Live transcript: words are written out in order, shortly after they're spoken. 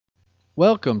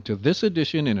Welcome to this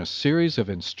edition in a series of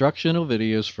instructional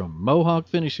videos from Mohawk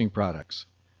Finishing Products.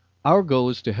 Our goal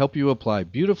is to help you apply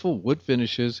beautiful wood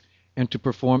finishes and to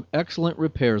perform excellent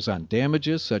repairs on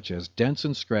damages such as dents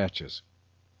and scratches.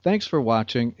 Thanks for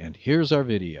watching, and here's our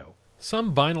video.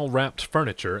 Some vinyl-wrapped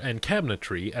furniture and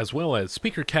cabinetry, as well as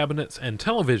speaker cabinets and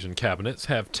television cabinets,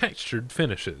 have textured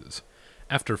finishes.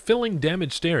 After filling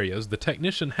damaged areas, the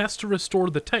technician has to restore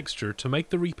the texture to make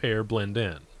the repair blend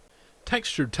in.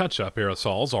 Textured touch-up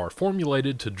aerosols are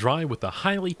formulated to dry with a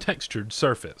highly textured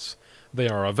surface. They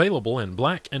are available in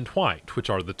black and white, which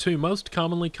are the two most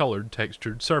commonly colored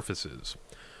textured surfaces.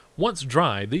 Once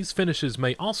dry, these finishes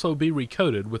may also be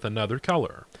recoated with another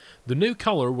color. The new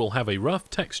color will have a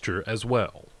rough texture as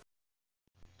well.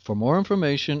 For more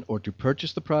information or to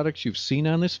purchase the products you've seen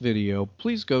on this video,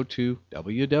 please go to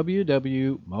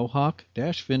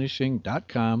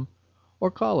www.mohawk-finishing.com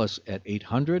or call us at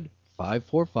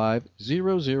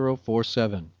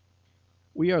 800-545-0047.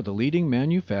 We are the leading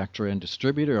manufacturer and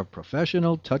distributor of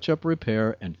professional touch-up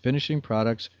repair and finishing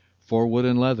products for wood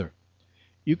and leather.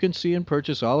 You can see and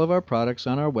purchase all of our products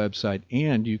on our website,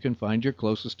 and you can find your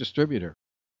closest distributor.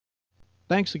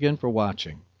 Thanks again for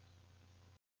watching.